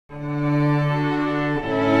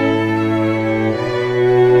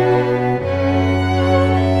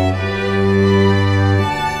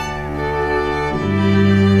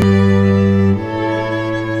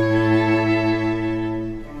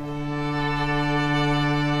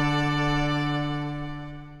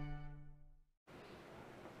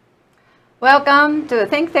Welcome to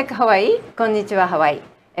ThinkTech Hawaii, こんにちは Hawaii,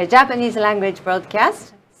 a Japanese language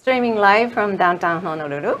broadcast streaming live from downtown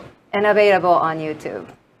Honolulu and available on YouTube.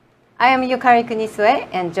 I am Yukari Kunisue,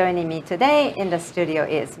 and joining me today in the studio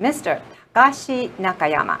is Mr. Takashi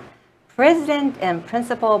Nakayama, President and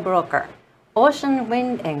Principal Broker, Ocean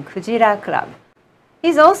Wind and Kujira Club.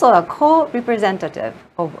 He's also a co-representative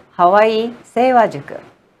of Hawaii Seiwajyuku.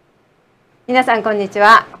 皆さんこんにち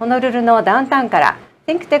は。ホノルルのダウンタウンから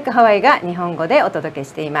ThinkTech Hawaii が日本語でお届け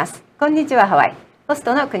しています。こんにちはハワイ。ホス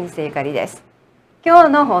トの国瀬ゆかりです。今日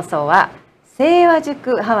の放送は聖和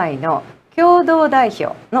塾ハワイの共同代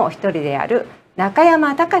表のお一人である中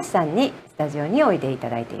山隆さんにスタジオにおいでいた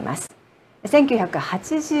だいています。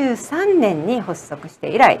1983年に発足して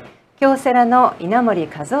以来、京セラの稲森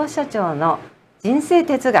和夫社長の人生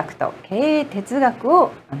哲学と経営哲学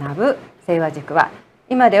を学ぶ聖和塾は、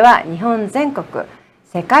今では日本全国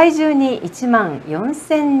世界中に1万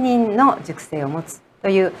4000人の塾生を持つと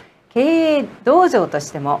いう経営道場と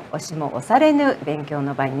しても押しも押されぬ勉強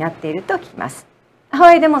の場になっていると聞きます。ハ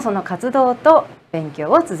ワイでもその活動と勉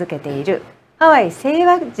強を続けているハワイ聖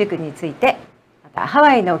和塾について、またハ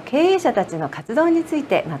ワイの経営者たちの活動につい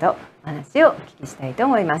てなどお話をお聞きしたいと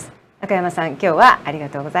思います。中山さん、今日はありが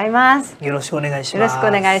とうございます。よろしくお願いします。よろ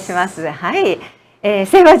しくお願いします。はい、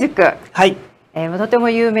聖和塾。はい。とても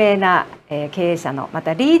有名な、経営者のま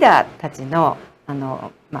たリーダーたちの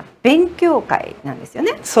勉強会なんですよ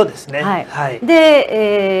ね。そうですね。はい。はい、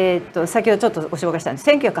で、先ほどちょっとご紹介したんです。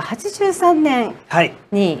1983年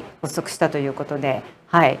に発足したということで、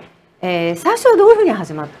はい。最初はどういうふうに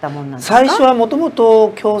始まったもんなんですか？最初はもとも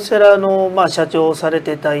と京セラの社長をされ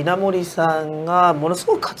てた稲森さんがものす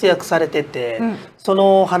ごく活躍されてて、そ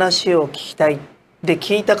の話を聞きたい。で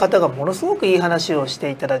聞いた方がものすごくいい話をし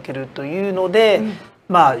ていただけるというので、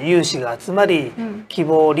有志が集まり、希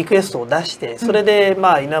望リクエストを出して、それで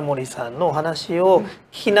稲森さんのお話を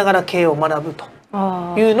聞きながら経営を学ぶと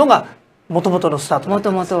いうのがもともとのスタートなんです。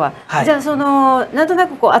もともとは、はい、じゃあなんとな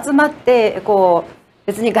く集まって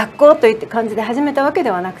別に学校といって感じで始めたわけで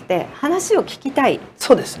はなくて、話を聞きたい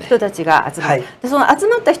人たちが集まる。でその集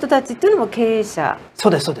まった人たちっていうのも経営者。そ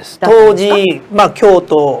うですそうです。当時京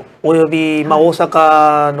都および大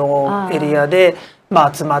阪のエリアで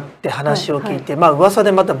集まって話を聞いて、噂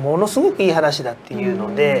でまたものすごくいい話だっていう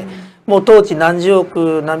ので、もう当時何十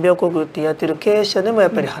億何百億ってやってる経営者でもや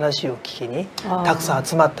っぱり話を聞きにたくさん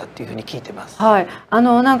集まったっていうふうに聞いてます。はい。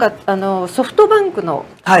なんかソフトバンクの、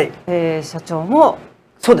社長も。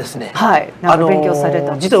そうですね。はい。なんか勉強され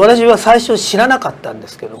た。実は私は最初知らなかったんで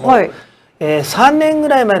すけども、3年ぐ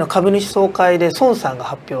らい前の株主総会で孫さんが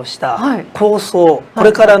発表した構想、こ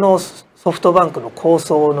れからのソフトバンクの構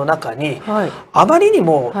想の中に、あまりに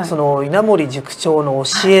もその稲森塾長の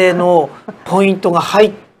教えのポイントが入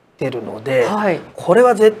ってるので、これ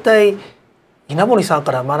は絶対稲森さん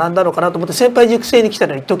から学んだのかなと思って先輩塾生に来た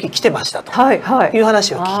のに一時来てましたという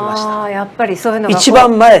話を聞きました。やっぱりそういうのが一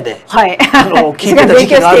番前で聞いてた時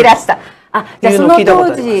期がある。じゃあその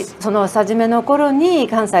当時その初めの頃に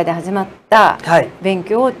関西で始まった勉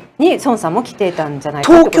強に孫さんも来ていたんじゃないか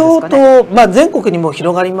ということですかね。東京と全国にも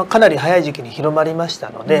広がりかなり早い時期に広まりまし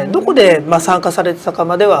たので、どこで参加されてたか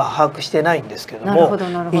までは把握してないんですけども、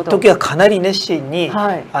一時はかなり熱心に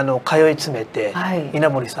通い詰めて稲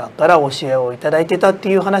森さんから教えをいただいてたって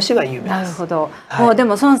いう話が有名です。なるほど。もうで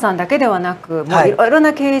も孫さんだけではなく、もういろいろ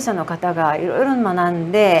な経営者の方がいろいろ学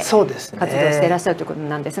んで活動していらっしゃるということ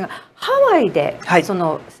なんですが、ハワイでそ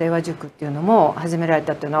の聖和塾っていうのも始められ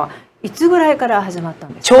たっていうのはいつぐらいから始まった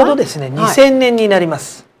んですか？ちょうどですね、2000年になりま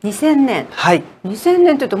す。2000年。はい。2000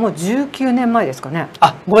年というともう19年前ですかね。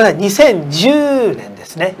ごめんなさい、2010年で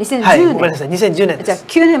すね。2010年。ごめんなさい、2010年です。じゃあ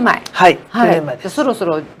9年前。はい、9年前です。そろそ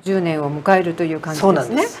ろ10年を迎えるという感じですね。そうな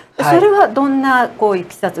んです。それはどんない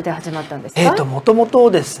きさつで始まったんですか？もともと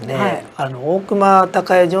ですね、大熊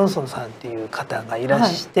孝也ジョンソンさんっていう方がいら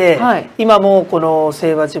して、今もこの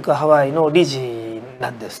聖和塾ハワイの理事な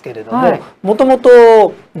んですけれども、もとも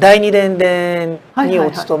と第二電電にお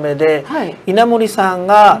勤めで、稲森さん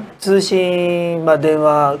が通信電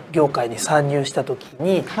話業界に参入した時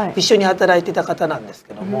に一緒に働いてた方なんです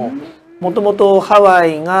けども、もともとハワ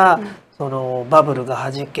イがそのバブルが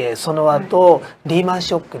はじけ、その後リーマン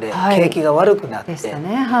ショックで景気が悪くなって、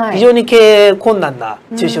非常に経営困難な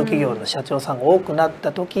中小企業の社長さんが多くなっ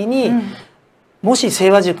た時に、もし聖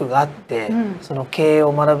和塾があって、その経営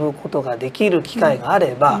を学ぶことができる機会があ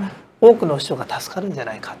れば、多くの人が助かるんじゃ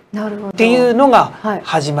ないかっていうのが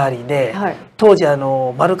始まりで、当時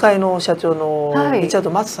マルカイの社長のリチャード・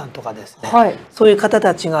マツさんとかですね、そういう方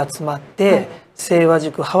たちが集まって清和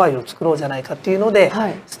塾ハワイを作ろうじゃないかっていうので、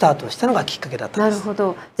スタートしたのがきっかけだったんです。なるほ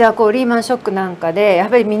ど。じゃあこうリーマンショックなんかでやっ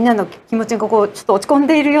ぱりみんなの気持ちがこうちょっと落ち込ん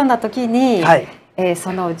でいるような時に、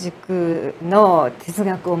その塾の哲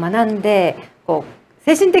学を学んでこう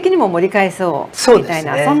精神的にも盛り返そうみたい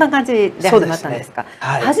な、そんな感じで始まったんですか。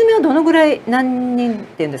初めはどのぐらい、何人っ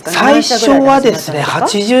ていうんですかね。最初はですね、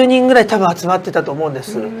80人ぐらい多分集まってたと思うんで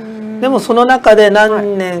す。でもその中で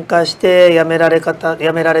何年かして辞められ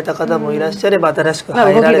た方もいらっしゃれば、新しく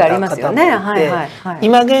入られた方もいて、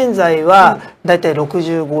今現在はだいたい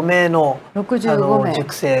65名の塾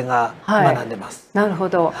生が学んでます。なるほ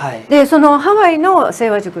ど。でそのハワイの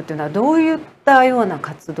清和塾っていうのはどういったような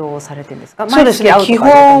活動をされてるんですか。そうですね、基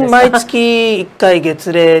本毎月1回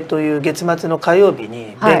月例という月末の火曜日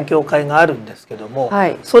に勉強会があるんですけども、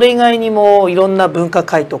それ以外にもいろんな文化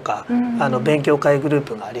会とか勉強会グルー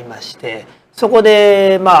プがありまして、そこ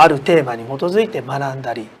であるテーマに基づいて学ん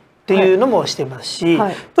だりっていうのもしてますし、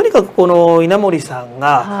とにかくこの稲森さん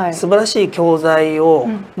が素晴らしい教材を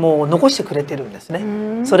もう残してくれてるんです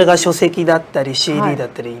ね。それが書籍だったり CD だっ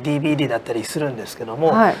たり DVD だったりするんですけど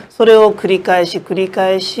も、それを繰り返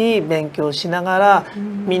し勉強しながら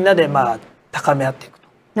みんなで高め合っていくと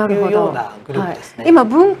いうようなグループですね。今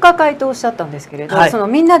文化会とおっしゃったんですけれど、その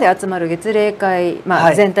みんなで集まる月例会、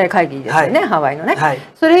全体会議ですよね、ハワイのね。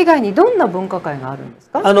それ以外にどんな文化会があるんです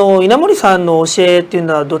か。稲森さんの教えっていう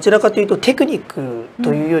のはどちらかというとテクニック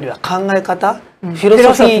というよりは考え方、フィロ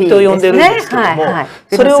ソフィーと呼んでるんですけども、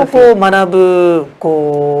それをこう学ぶ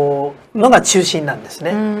のが中心なんです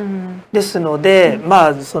ね。ですので、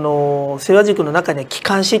その清和塾の中には機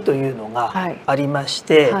関誌というのがありまし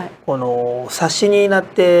て、この冊子になっ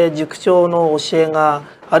て塾長の教えが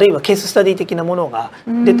あるいはケーススタディ的なものが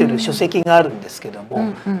出てる書籍があるんですけど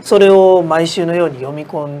も、それを毎週のように読み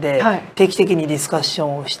込んで定期的にディスカッショ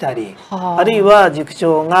ンをしたり、あるいは塾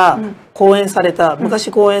長が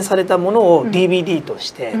昔講演されたものを DVD と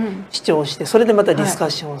して視聴して、それでまたディスカッ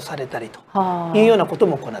ションをされたりというようなこと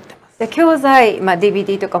も行ってます。で教材、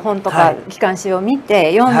DVD とか本とか機関誌を見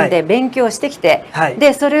て読んで勉強してきて、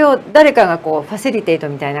でそれを誰かがこうファシリテート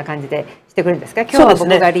みたいな感じでしてくれるんですか。今日は僕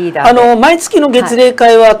がリーダーで、毎月の月例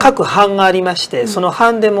会は各班がありまして、その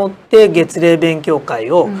班でもって月例勉強会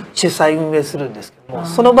を主催運営するんですけども、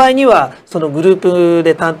その場合にはそのグループ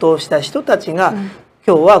で担当した人たちが、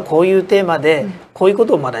今日はこういうテーマでこういうこ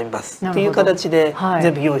とを学びますっていう形で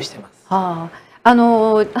全部用意してます。ハ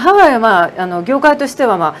ワイは業界として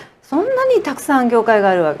はそんなにたくさん業界が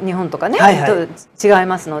ある日本とかね、と違い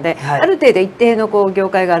ますので、ある程度一定の業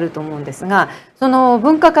界があると思うんですが、その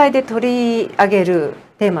分科会で取り上げる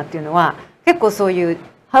テーマっていうのは結構そういう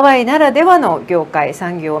ハワイならではの業界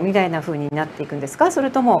産業みたいな風になっていくんですか。それ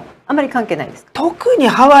ともあまり関係ないですか。特に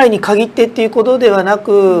ハワイに限ってっていうことではな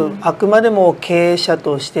く、あくまでも経営者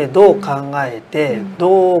としてどう考えて、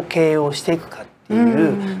どう経営をしていくかってい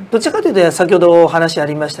う、どちらかというと先ほどお話あ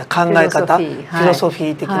りました考え方、フィロソフ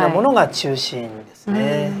ィー的なものが中心です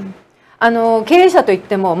ね。経営者といっ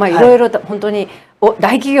てもいろいろと本当に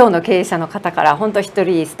大企業の経営者の方から本当1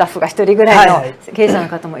人スタッフが1人ぐらいの経営者の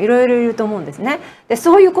方もいろいろいると思うんですね。で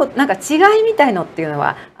そういうなんか違いみたいのっていうの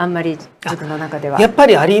はあんまり塾の中ではやっぱ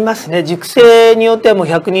りありますね。塾生によってはもう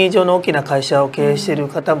100人以上の大きな会社を経営している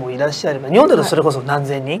方もいらっしゃれば、日本だとそれこそ何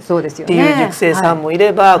千人っていう塾生さんもい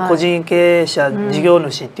れば、個人経営者、事業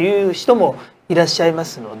主っていう人もいらっしゃいま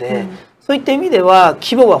すので、そういった意味では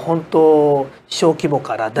規模は本当小規模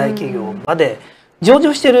から大企業まで、上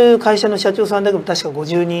場している会社の社長さんだけでも確か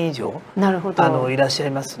50人以上いらっしゃ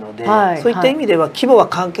いますので、そういった意味では規模は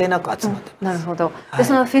関係なく集まってます。なるほど。で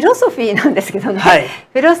そのフィロソフィーなんですけどね、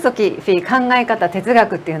フィロソフィー考え方哲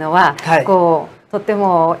学っていうのはとって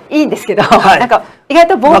もいいんですけど、なんか意外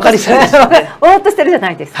とぼーっとしてるじゃ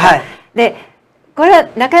ないですか。でこれは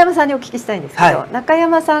中山さんにお聞きしたいんですけど、中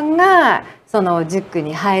山さんがその塾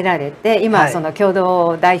に入られて、今その共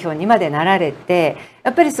同代表にまでなられて、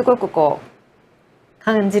やっぱりすごく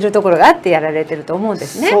感じるところがあってやられてると思うんで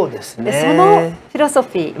すね。そうですね。でそのフィロソフ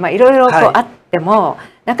ィー、いろいろあっても、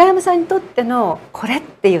中山さんにとってのこれっ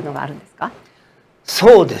ていうのがあるんですか。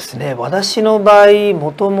そうですね。私の場合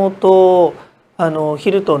もともとヒ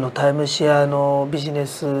ルトンのタイムシェアのビジネ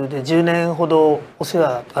スで10年ほどお世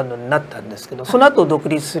話になったんですけど、その後独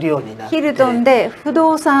立するようになって、ヒルトンで不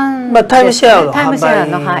動産タイムシェアの販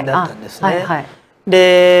売だったんですね。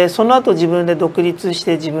でその後自分で独立し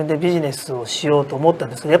て自分でビジネスをしようと思った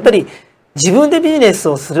んですけど、やっぱり自分でビジネス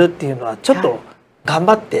をするっていうのはちょっと頑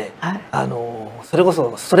張って、それこ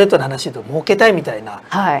そストレートな話で言うと儲けたいみたいな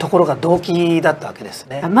ところが動機だったわけです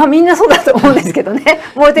ね。まあみんなそうだと思うんですけどね。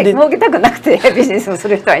儲けたくなくてビジネスをす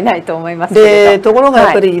る人はいないと思いますけれど。ところがや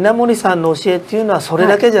っぱり稲森さんの教えっていうのはそれ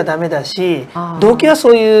だけじゃダメだし、動機は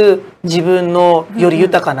そういう自分のより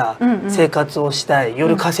豊かな生活をしたい、よ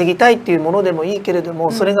り稼ぎたいっていうものでもいいけれど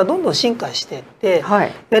も、それがどんどん進化していって、やは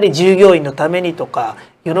り従業員のためにとか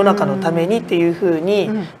世の中のためにっていうふうに、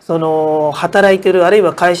その働いてるあるい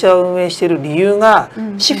は会社を運営している理由が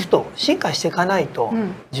シフト進化していかないと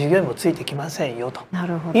従業員もついてきませんよと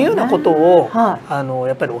いうようなことを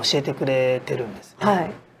やっぱり教えてくれてるんです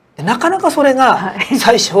ね。でなかなかそれが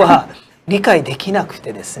最初は理解できなく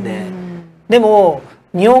てですね、でも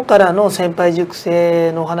日本からの先輩塾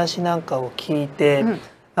生の話なんかを聞いて、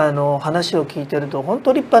話を聞いてると本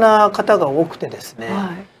当立派な方が多くてですね、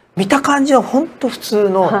見た感じは本当普通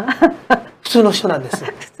の人なんです。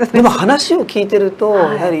でも話を聞いてると、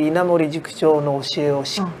やはり稲森塾長の教えを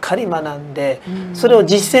しっかり学んで、それを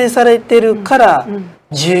実践されてるから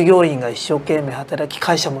従業員が一生懸命働き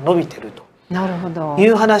会社も伸びてるとい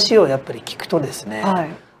う話をやっぱり聞くとですね、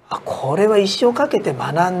これは一生かけて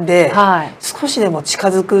学んで、少しでも近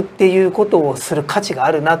づくっていうことをする価値が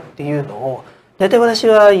あるなっていうのを大体私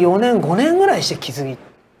は4年5年ぐらいして気づい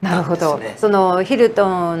て。なるほど。そのヒル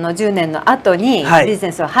トンの10年の後にビジ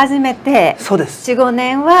ネスを始めて、4、5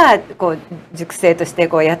年はこう塾生として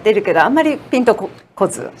こうやってるけどあんまりピンとこ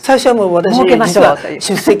ず、最初はもう私実は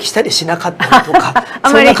出席したりしなかったりとか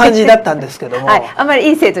そんな感じだったんですけども、あんまり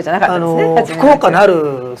いい生徒じゃなかったですね。福岡のあ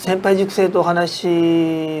る先輩塾生とお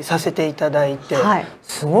話しさせていただいて、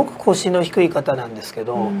すごく腰の低い方なんですけ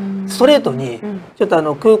ど、ストレートにちょっ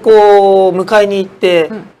と空港を迎えに行って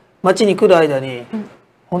街に来る間に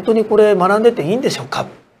本当にこれ学んでていいんでしょうか、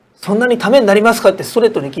そんなにためになりますかってストレ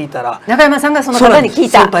ートに聞いたら、中山さんがその方に聞い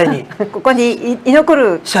た、先輩にここに居残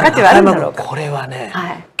る価値はあるんだろうか、これはね、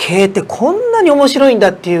経営ってこんなに面白いん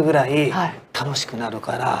だっていうぐらい楽しくなる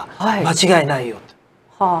から間違いないよ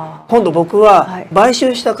と、今度僕は買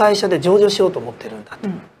収した会社で上場しようと思ってるんだと、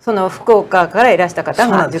その福岡からいらした方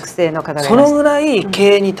が塾生の方がいらっしゃる、そのぐらい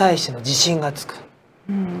経営に対しての自信がつく。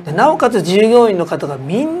でなおかつ従業員の方が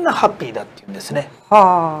みんなハッピーだっていうんですね。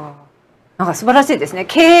なんか素晴らしいですね。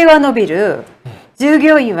経営は伸びる、従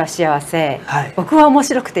業員は幸せ、僕は面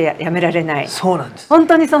白くてやめられない。そうなんです。本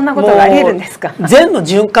当にそんなことがありえるんですか。善の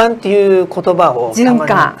循環っていう言葉を循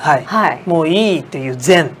環、もういいっていう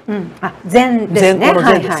善、善ですね。善の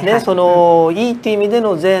善ですね。そのいいっていう意味で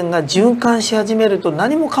の善が循環し始めると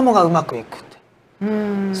何もかもがうまくいくって。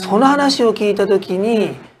その話を聞いた時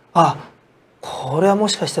に、これはも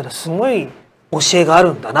しかしたらすごい教えがあ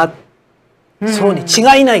るんだな、そうに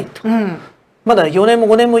違いないと、まだ4年も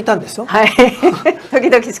5年もいたんですよ。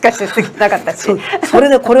時々しか出席なかったしそれ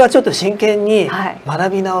でこれはちょっと真剣に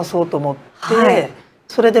学び直そうと思って、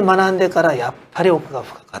それで学んでからやっぱり奥が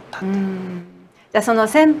深かったって。じゃあその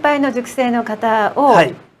先輩の塾生の方を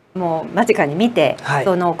もう間近に見て、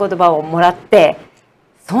そのお言葉をもらって、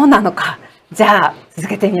そうなのか、じゃあ続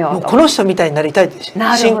けてみようと、この人みたいになりたいって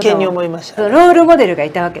真剣に思いました。ロールモデルが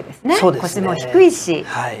いたわけですね。腰も低いし、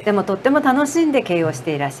でもとっても楽しんで経営をし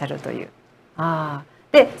ていらっしゃるという。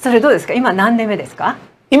でそれどうですか、今何年目ですか。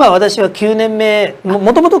今私は9年目、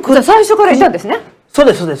もともと最初からいたんですね。そう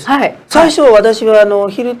ですそうです。最初私は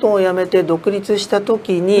ヒルトンを辞めて独立した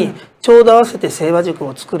時にちょうど合わせて清和塾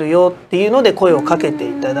を作るよっていうので声をかけて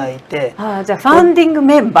いただいて、じゃあファンディング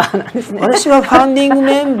メンバーなんですね。私はファンディング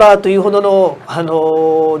メンバーというほどの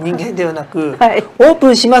人間ではなく、オープ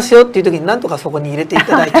ンしますよっていう時になんとかそこに入れてい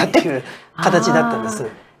ただいたっていう形だったんです。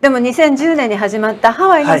でも2010年に始まったハ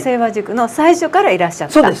ワイの清和塾の最初からいらっしゃっ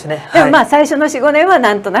た。そうですね。でも最初の 4,5 年は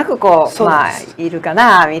なんとなくいるか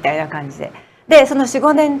なみたいな感じで。でその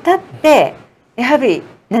 4,5 年経ってやはり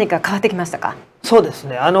何か変わってきましたか。そうです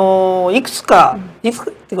ね。いくつかってい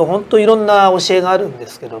うか本当いろんな教えがあるんで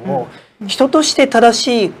すけども、人として正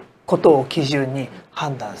しいことを基準に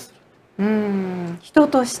判断する。人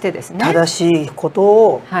としてですね。正しいこと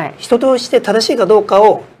を、人として正しいかどうか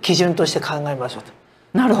を基準として考えましょうと。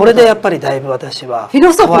これでやっぱりだいぶ私はフィ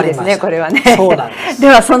ロソフィーですね、これはね。そうなんです。で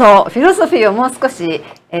はそのフィロソフィーをもう少し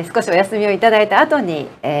お休みをいただいた後に、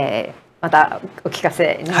またお聞か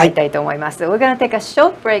せになりたいと思います。We're going to take a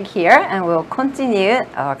short break here and we'll continue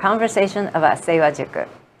our conversation about Seiwajyuku.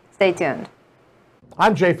 Stay tuned.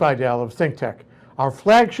 I'm Jay Fidel of ThinkTech. Our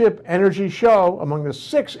flagship energy show among the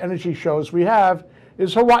 6 energy shows we have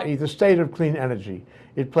is Hawaii, the State of Clean Energy.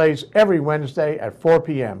 It plays every Wednesday at 4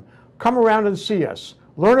 p.m. Come around and see us.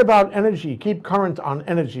 Learn about energy. Keep current on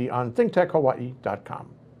energy on thinktechhawaii.com.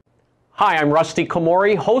 Hi, I'm Rusty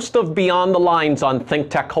Komori, host of Beyond the Lines on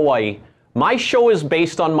ThinkTech Hawaii. My show is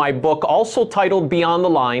based on my book, also titled Beyond the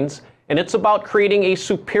Lines, and it's about creating a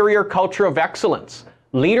superior culture of excellence,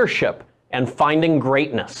 leadership, and finding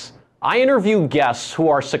greatness. I interview guests who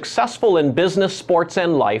are successful in business, sports,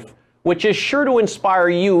 and life, which is sure to inspire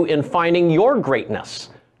you in finding your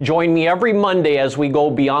greatness. Join me every Monday as we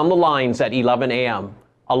go beyond the lines at 11 a.m.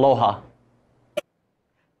 Aloha.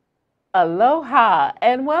 Aloha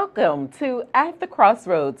and welcome to At the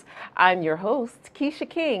Crossroads. I'm your host, Keisha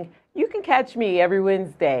King. You can catch me every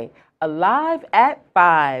Wednesday, live at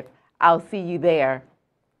 5. I'll see you there.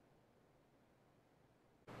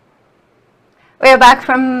 We're back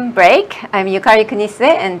from break. I'm Yukari Kunisue,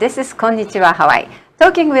 and this is Konnichiwa, Hawaii,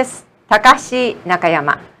 talking with Takashi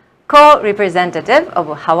Nakayama, co-representative of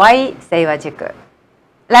Hawaii Seiwajyuku.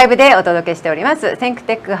 ライブでお届けしております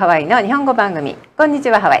ThinkTech Hawaii の日本語番組、こんにち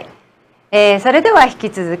はハワイ。それでは引き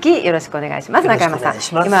続きよろしくお願いします。中山さ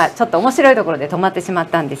ん、今ちょっと面白いところで止まってしまっ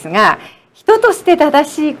たんですが、人として正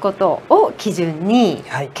しいことを基準に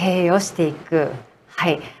経営をしていく、は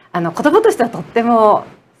い、言葉としてはとっても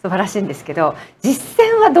素晴らしいんですけど、実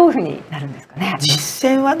践はどういうふうになるんですかね。実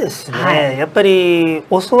践はですね、やっぱり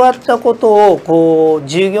教わったことをこう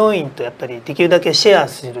従業員とやっぱりできるだけシェア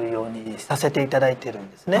するようにさせていただいてるん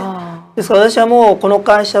ですね。ですから私はもうこの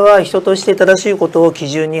会社は人として正しいことを基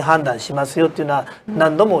準に判断しますよっていうのは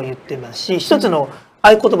何度も言ってますし、一つの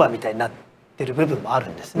合言葉みたいになってる部分もある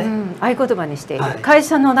んですね。合言葉にしている、会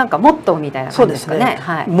社のなんかモットーみたいな感じですかね。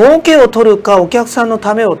儲けを取るかお客さんの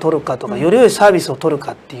ためを取るかとか、より良いサービスを取る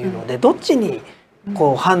かっていうので、どっちに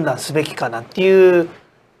こう判断すべきかなっていう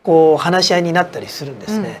こう話し合いになったりするんで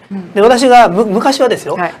すね。で私が昔はです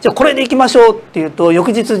よ、じゃあこれでいきましょうっていうと、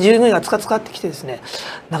翌日従業員がつかつかってきてですね、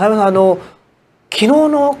中山さん昨日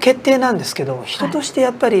の決定なんですけど、人としてや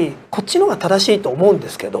っぱりこっちの方が正しいと思うんで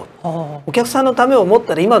すけど、お客さんのためを思っ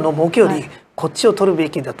たら今の儲けよりこっちを取るべ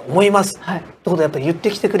きだと思います、ってことをやっぱり言って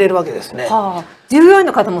きてくれるわけですね。従業員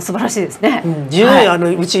の方も素晴らしいですね。従業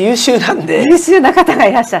員うち優秀なんで、優秀な方が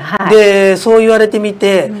いらっしゃる。でそう言われてみ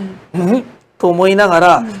て、と思いなが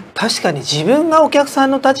ら、確かに自分がお客さ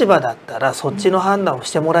んの立場だったらそっちの判断を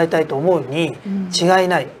してもらいたいと思うに違い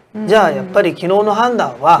ない。じゃあやっぱり昨日の判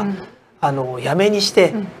断はやめにし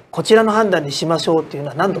て、こちらの判断にしましょうっていうの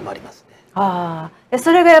は何度もありますね。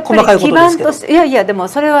それがやっぱり基盤として、いやいやでも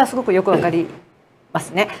それはすごくよくわかりま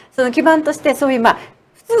すね。その基盤としてそういう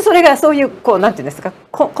普通それがそういうこうなんていうんですか、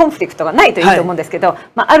コンフリクトがないといいと思うんですけど、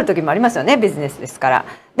ある時もありますよね、ビジネスですから。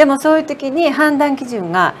でもそういう時に判断基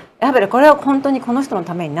準がやっぱりこれは本当にこの人の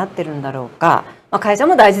ためになってるんだろうか、会社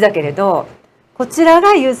も大事だけれどこちら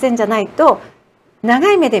が優先じゃないと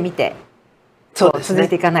長い目で見て続い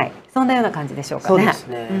ていかない、そんなような感じでしょうかね。そうです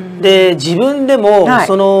ね。で自分でも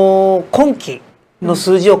その今期の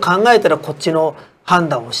数字を考えたらこっちの判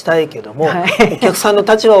断をしたいけども、お客さんの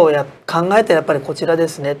立場を考えたらやっぱりこちらで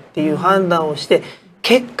すねっていう判断をして、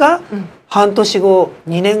結果半年後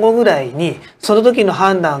2年後ぐらいにその時の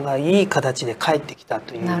判断がいい形で返ってきた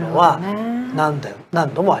というのは何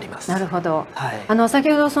度もあります。なるほど。先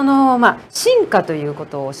ほど進化というこ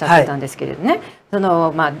とをおっしゃってたんですけれどね、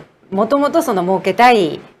もともと儲けた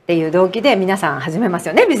いっていう動機で皆さん始めます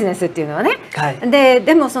よね、ビジネスっていうのはね。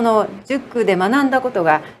でもその塾で学んだこと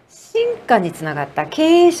が進化につながった、経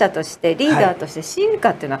営者としてリーダーとして進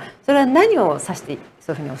化っていうのは、それは何を指して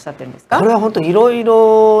そういうふうにおっしゃってるんですか。これは本当いろい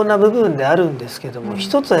ろな部分であるんですけども、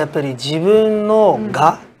一つはやっぱり自分の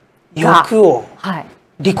欲を、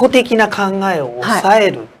利己的な考えを抑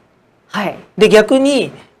える、で逆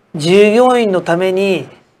に従業員のために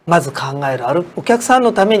まず考える、お客さん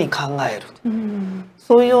のために考える、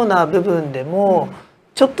そういうような部分でも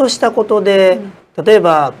ちょっとしたことで、例え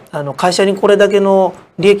ば会社にこれだけの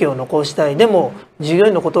利益を残したい、でも従業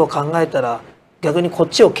員のことを考えたら逆にこっ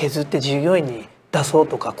ちを削って従業員に出そう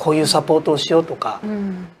とか、こういうサポートをしようとか、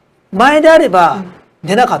前であれば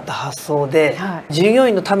出なかった発想で、従業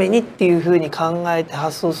員のためにっていうふうに考えて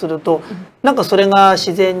発想すると、なんかそれが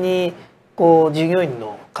自然にこう従業員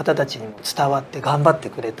の方たちにも伝わって頑張って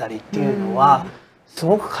くれたりっていうのはす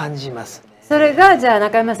ごく感じますね。それがじゃあ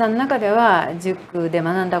中山さんの中では塾で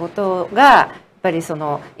学んだことがやっぱりそ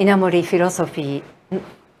の稲盛フィロソフィー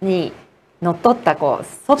にのっとった沿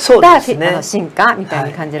った進化みたい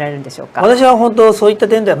に感じられるんでしょうか。私は本当そういった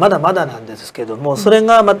点ではまだまだなんですけども、それ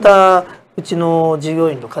がまたうちの従業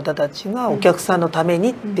員の方たちがお客さんのため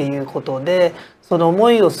にっていうことで、その思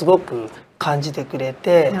いをすごく感じてくれ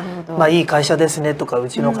て、いい会社ですねとか、う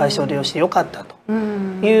ちの会社を利用してよかったと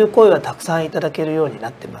いう声はたくさんいただけるようにな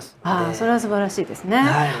ってますので。それは素晴らしいですね。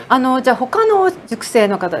じゃあ他の塾生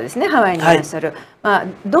の方ですね、ハワイにいらっしゃる、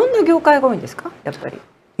どんな業界が多いんですか、やっぱり。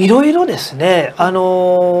いろいろですね。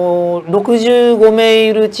65名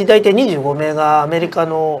いるうち大体25名がアメリカ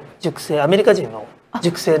の塾生、アメリカ人の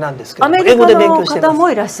塾生なんですけど、英語で勉強してます。アメリカの方も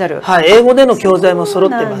いらっしゃる。はい、英語での教材も揃っ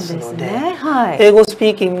てますので、英語スピ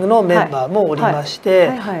ーキングのメンバーもおりまし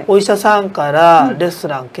て、お医者さんからレスト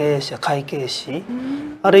ラン経営者、会計士、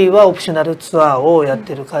あるいはオプショナルツアーをやっ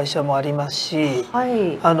てる会社もありますし、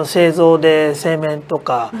製造で製麺と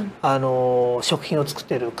か、食品を作っ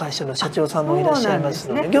てる会社の社長さんもいらっしゃいます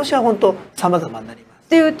ので、業種は本当様々になります。っ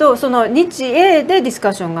ていうと、その日英でディスカ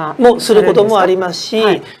ッションがもすることもあります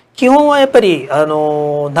し、基本はやっぱり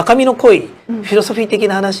中身の濃いフィロソフィー的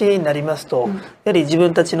な話になりますと、やはり自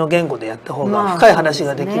分たちの言語でやった方が深い話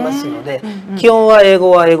ができますので、基本は英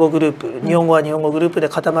語は英語グループ、日本語は日本語グループで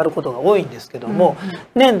固まることが多いんですけども、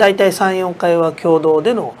年大体3、4回は共同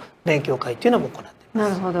での勉強会っていうのも行っています。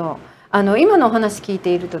なるほど。今のお話聞いて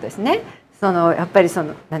いるとですね、やっぱりなん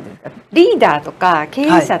ていうんですか、リーダーとか経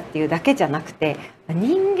営者っていうだけじゃなくて、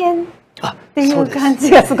人間っていう感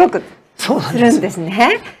じがすごくするんです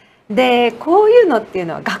ね。で、こういうのっていう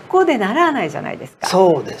のは学校で習わないじゃないですか。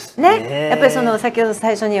そうですね。やっぱり先ほど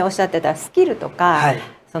最初におっしゃってたスキルとか、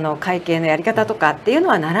その会計のやり方とかっていうの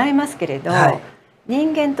は習いますけれど、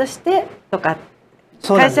人間としてとか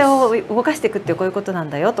会社を動かしていくってこういうことなん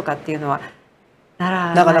だよとかっていうのは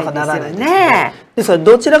なかなかならないですね。ですから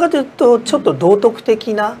どちらかというとちょっと道徳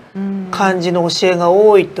的な感じの教えが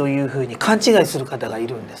多いというふうに勘違いする方がい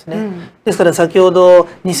るんですね。ですから先ほど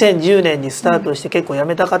2010年にスタートして結構辞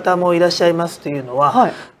めた方もいらっしゃいますというの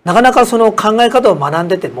は、なかなかその考え方を学ん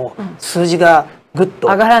でても数字がぐっと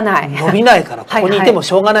上がらない、伸びないからここにいても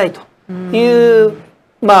しょうがないという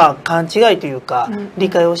勘違いというか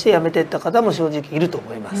理解をして辞めていった方も正直いると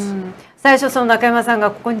思います。最初中山さん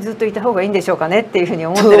がここにずっといた方がいいんでしょうかねっていうふうに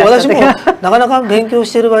思ってらっしゃって、私もなかなか勉強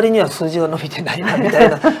してる割には数字が伸びてないなみたい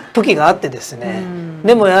な時があってですね。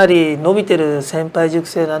でもやはり伸びてる先輩塾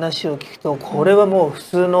生の話を聞くと、これはもう普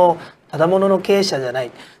通のただものの経営者じゃな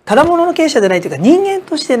い、ただものの経営者じゃないというか人間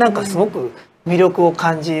としてなんかすごく魅力を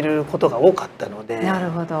感じることが多かったので、な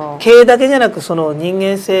るほど。経営だけじゃなくその人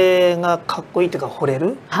間性がかっこいいというか惚れ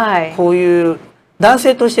る、こういう男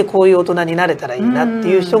性としてこういう大人になれたらいいなって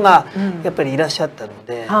いう人がやっぱりいらっしゃったの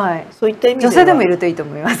で、そういった意味では女性でもいるといいと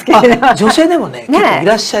思いますけれど、女性でもね結構い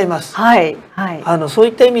らっしゃいます。そうい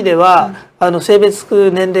った意味では性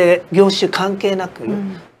別年齢業種関係なく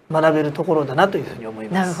学べるところだなというふうに思い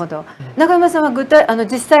ます。なるほど。中山さんは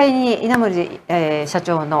実際に稲森社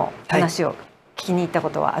長の話を聞きに行った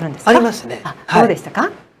ことはあるんですか？ありますね。どうでした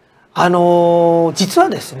か？実は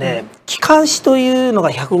ですね、機関誌というのが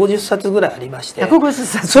150冊ぐらいありまして、150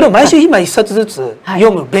冊、それを毎週今1冊ずつ読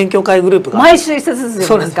む勉強会グループが、毎週1冊ずつ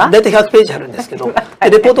読むんですか？大体100ページあるんですけど、レ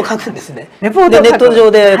ポート書くんですね。でネット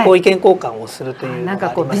上でこう意見交換をするというのがありまして、なん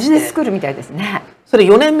かこうビジネススクールみたいですね。それ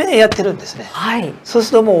4年目やってるんですね。そう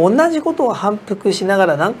するともう同じことを反復しなが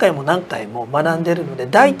ら何回も何回も学んでるので、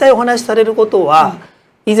大体お話しされることは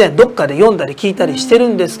以前どっかで読んだり聞いたりしてる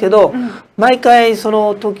んですけど、毎回そ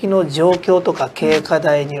の時の状況とか経営課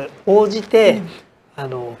題に応じて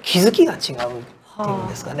気づきが違うっていうん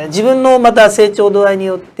ですかね、自分のまた成長度合いに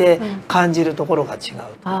よって感じるところが違う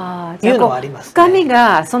というのはありますね。深み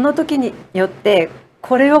がその時によって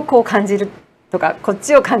これをこう感じるとかこっ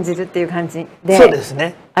ちを感じるっていう感じで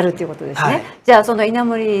あるということですね。じゃあその稲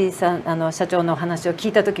森さん社長の話を聞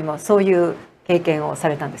いた時もそういう経験をさ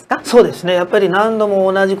れたんですか？そうですね。やっぱり何度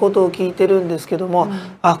も同じことを聞いてるんですけども、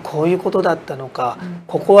こういうことだったのか、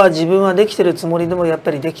ここは自分はできてるつもりでもやっ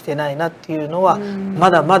ぱりできてないなっていうのはま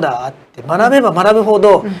だまだあって、学べば学ぶほ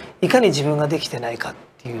どいかに自分ができてないかっ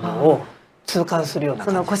ていうのを痛感するような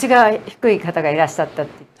感じ。その腰が低い方がいらっしゃったっ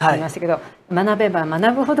て言いましたけど、学べば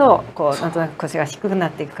学ぶほどこうなんとなく腰が低くな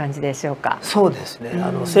っていく感じでしょうか？そうですね。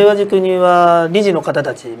清和塾には理事の方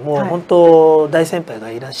たちも本当大先輩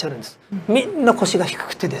がいらっしゃるんです。みんな腰が低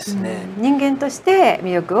くてですね、人間として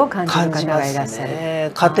魅力を感じる方がいらっしゃ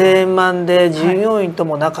る。家庭円満で従業員と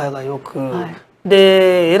も仲が良く、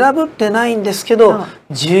で選ぶってないんですけど、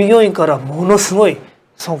従業員からものすごい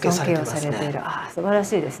尊敬されてますね。素晴ら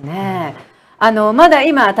しいですね。まだ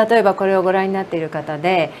今例えばこれをご覧になっている方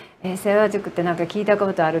で清和塾ってなんか聞いた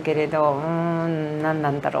ことあるけれど何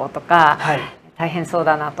なんだろうとか、大変そう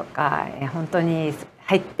だなとか本当に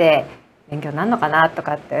入って勉強になるのかなと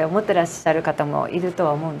かって思ってらっしゃる方もいると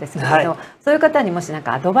は思うんですけれど、そういう方にもし何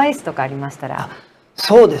かアドバイスとかありましたら。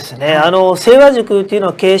そうですね。清和塾っていうの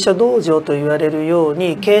は経営者道場と言われるよう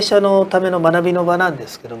に経営者のための学びの場なんで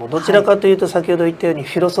すけども、どちらかというと先ほど言ったように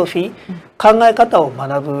フィロソフィー、考え方を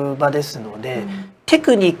学ぶ場ですので、テ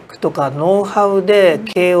クニックとかノウハウで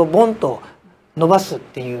経営をボンと伸ばすっ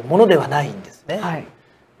ていうものではないんですね。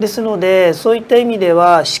ですのでそういった意味で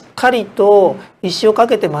はしっかりと一生か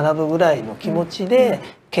けて学ぶぐらいの気持ちで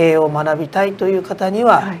経営を学びたいという方に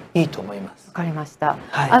はいいと思います。わかりました。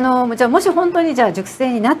じゃあもし本当にじゃあ塾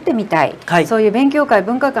生になってみたい、そういう勉強会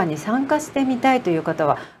文化館に参加してみたいという方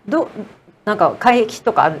はなんか会費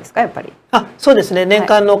とかあるんですかやっぱり？そうですね。年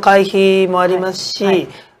間の会費もありますし、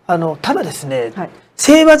ただですね、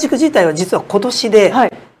清和塾自体は実は今年で、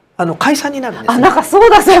解散になるんです、なんかそう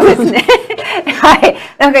だそうですね。はい。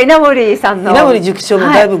なんか稲森さんの稲森塾長も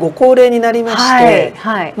だいぶご高齢になりまして、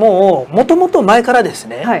もともと前からです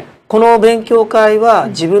ね、この勉強会は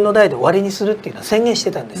自分の代で終わりにするっていうのは宣言し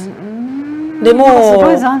てたんです。でもす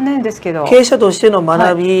ごい残念ですけど、経営者としての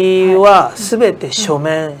学びはすべて書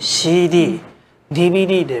面、CD、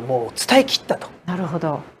DVD でもう伝え切ったと。なるほ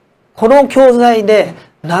ど。この教材で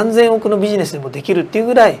何千億のビジネスでもできるっていう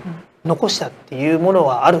ぐらい残したっていうもの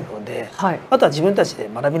はあるので、あとは自分たちで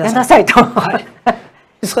学びなさいと。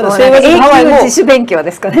ですから清和塾ハワイも自主勉強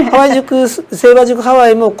ですかね。清和塾ハワ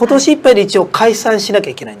イも今年いっぱいで一応解散しなき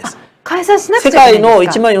ゃいけないんです。解散しなくちゃ世界の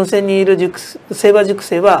1万4000人いる清和塾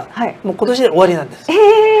生はもう今年で終わりなんです。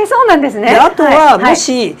そうなんですね。あとはも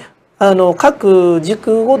し各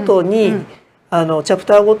塾ごとにチャプ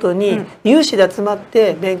ターごとに有志で集まっ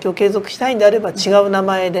て勉強継続したいんであれば違う名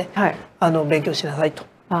前で勉強しなさいと。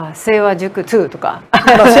清和塾2とか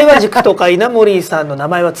清和塾とか稲森さんの名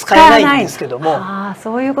前は使えないんですけども、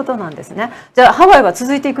そういうことなんですね。じゃあハワイは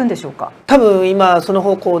続いていくんでしょうか？多分今その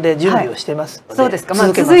方向で準備をしてますので、そうですか。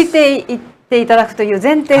続いていっていただくという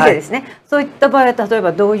前提でですね、そういった場合は例え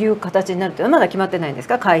ばどういう形になるというのはまだ決まってないんです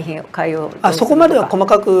か？会をそこまでは細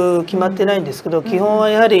かく決まってないんですけど、基本は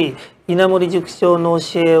やはり稲森塾長の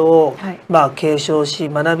教えを継承し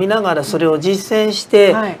学びながらそれを実践し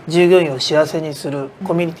て従業員を幸せにする、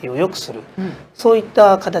コミュニティを良くする、そういっ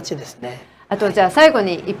た形ですね。あとじゃあ最後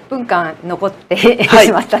に1分間残って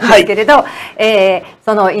しまったんですけれど、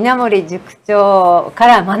その稲森塾長か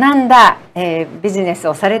ら学んだ、ビジネス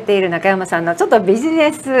をされている中山さんのちょっとビジ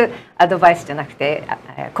ネスアドバイスじゃなくて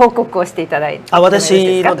広告をしていただいて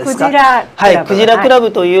私のですか？クジラクラ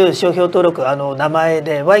ブという商標登録名前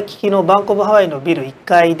でワイキキのバンコブハワイのビル1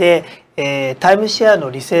階でタイムシェア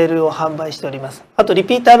のリセールを販売しております。あとリ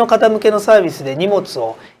ピーターの方向けのサービスで荷物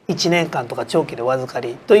を1年間とか長期でお預か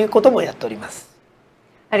りということもやっております。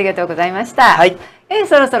ありがとうございました。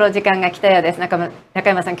そろそろ時間が来たようです。中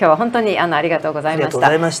山さん、今日は本当にありがとうございま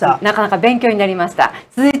した。なかなか勉強になりました。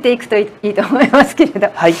続いていくといいと思いますけれど。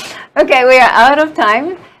Okay, we are out of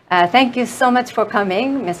time. Thank you so much for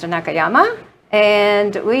coming, Mr. Nakayama.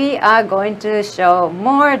 And we are going to show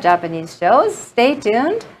more Japanese shows. Stay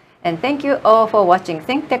tuned. And thank you all for watching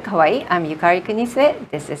ThinkTech Hawaii. I'm Yukari Kunisue.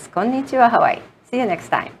 This is Konnichiwa Hawaii. See you next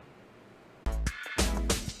time.